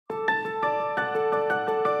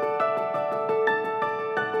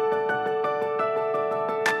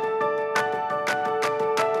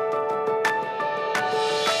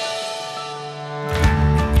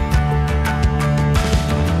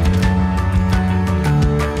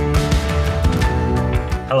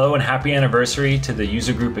and happy anniversary to the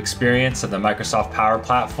user group experience of the Microsoft Power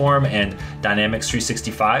Platform and Dynamics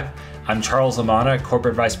 365. I'm Charles Lamanna,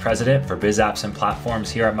 Corporate Vice President for Biz Apps and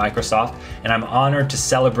Platforms here at Microsoft, and I'm honored to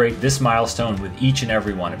celebrate this milestone with each and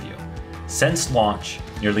every one of you. Since launch,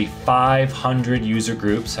 nearly 500 user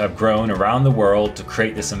groups have grown around the world to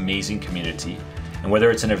create this amazing community. And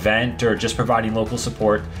whether it's an event or just providing local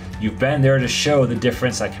support, you've been there to show the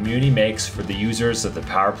difference that community makes for the users of the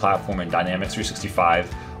Power Platform and Dynamics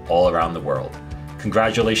 365 all around the world.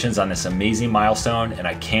 Congratulations on this amazing milestone, and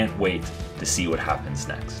I can't wait to see what happens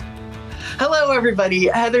next. Hello, everybody.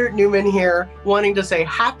 Heather Newman here, wanting to say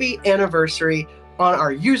happy anniversary on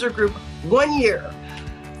our user group 1 year.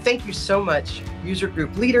 Thank you so much, user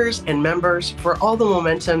group leaders and members, for all the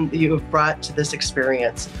momentum that you have brought to this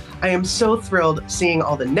experience. I am so thrilled seeing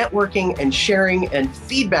all the networking and sharing and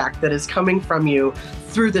feedback that is coming from you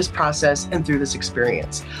through this process and through this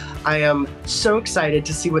experience. I am so excited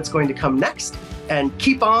to see what's going to come next, and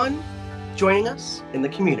keep on joining us in the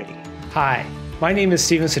community. Hi, my name is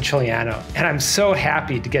Steven Siciliano, and I'm so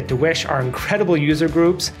happy to get to wish our incredible user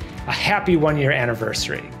groups a happy 1 year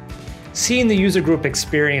anniversary. Seeing the user group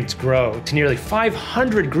experience grow to nearly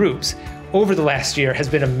 500 groups over the last year has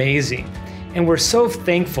been amazing. And we're so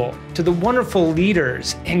thankful to the wonderful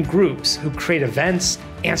leaders and groups who create events,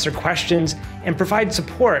 answer questions, and provide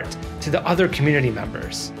support to the other community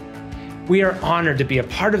members. We are honored to be a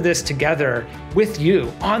part of this together with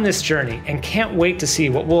you on this journey and can't wait to see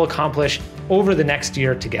what we'll accomplish over the next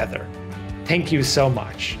year together. Thank you so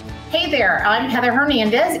much. Hey there, I'm Heather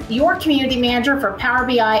Hernandez, your community manager for Power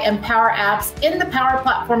BI and Power Apps in the Power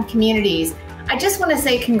Platform communities. I just want to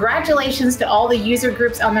say congratulations to all the user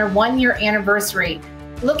groups on their 1 year anniversary.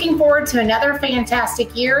 Looking forward to another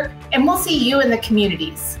fantastic year, and we'll see you in the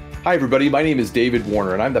communities. Hi everybody, my name is David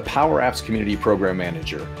Warner and I'm the Power Apps Community Program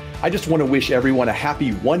Manager. I just want to wish everyone a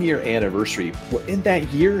happy 1 year anniversary. Well, in that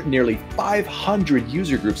year, nearly 500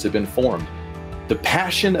 user groups have been formed. The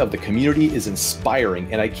passion of the community is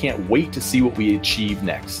inspiring, and I can't wait to see what we achieve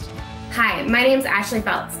next. Hi, my name is Ashley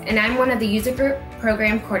Phelps, and I'm one of the user group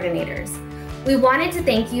program coordinators. We wanted to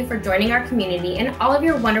thank you for joining our community and all of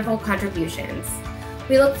your wonderful contributions.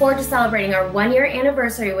 We look forward to celebrating our 1 year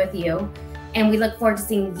anniversary with you, and we look forward to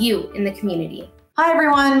seeing you in the community. Hi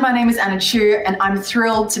everyone, my name is Anna Chu, and I'm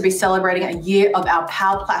thrilled to be celebrating a year of our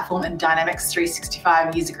Power Platform and Dynamics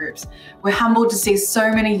 365 user groups. We're humbled to see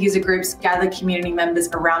so many user groups gather community members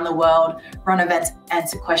around the world, run events,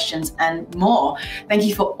 answer questions, and more. Thank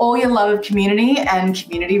you for all your love of community, and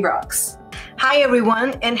community rocks. Hi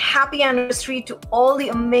everyone, and happy anniversary to all the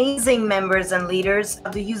amazing members and leaders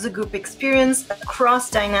of the user group experience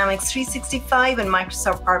across Dynamics 365 and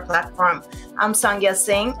Microsoft Power Platform. I'm Sangya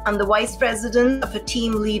Singh. I'm the Vice President of a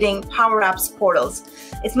team leading Power Apps portals.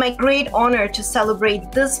 It's my great honor to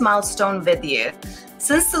celebrate this milestone with you.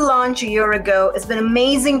 Since the launch a year ago, it's been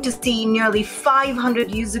amazing to see nearly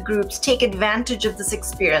 500 user groups take advantage of this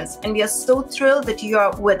experience, and we are so thrilled that you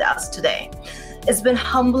are with us today. It's been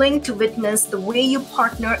humbling to witness the way you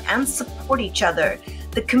partner and support each other,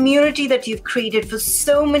 the community that you've created for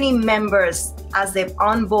so many members as they've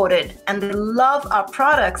onboarded and they love our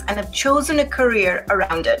products and have chosen a career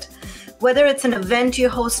around it. Whether it's an event you're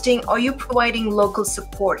hosting or you're providing local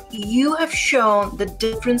support, you have shown the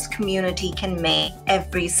difference community can make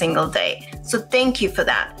every single day. So thank you for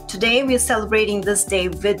that. Today, we're celebrating this day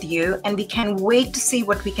with you, and we can't wait to see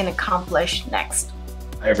what we can accomplish next.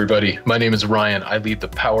 Hi everybody, my name is Ryan. I lead the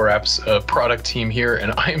Power Apps product team here,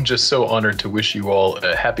 and I am just so honored to wish you all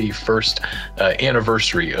a happy first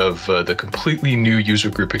anniversary of the completely new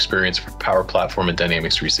user group experience for Power Platform and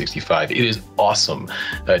Dynamics 365. It is awesome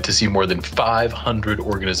to see more than 500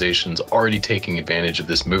 organizations already taking advantage of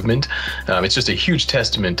this movement. It's just a huge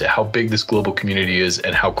testament to how big this global community is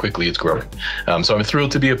and how quickly it's growing. So I'm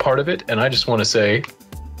thrilled to be a part of it, and I just want to say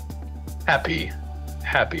happy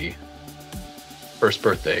first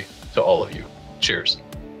birthday to all of you. Cheers.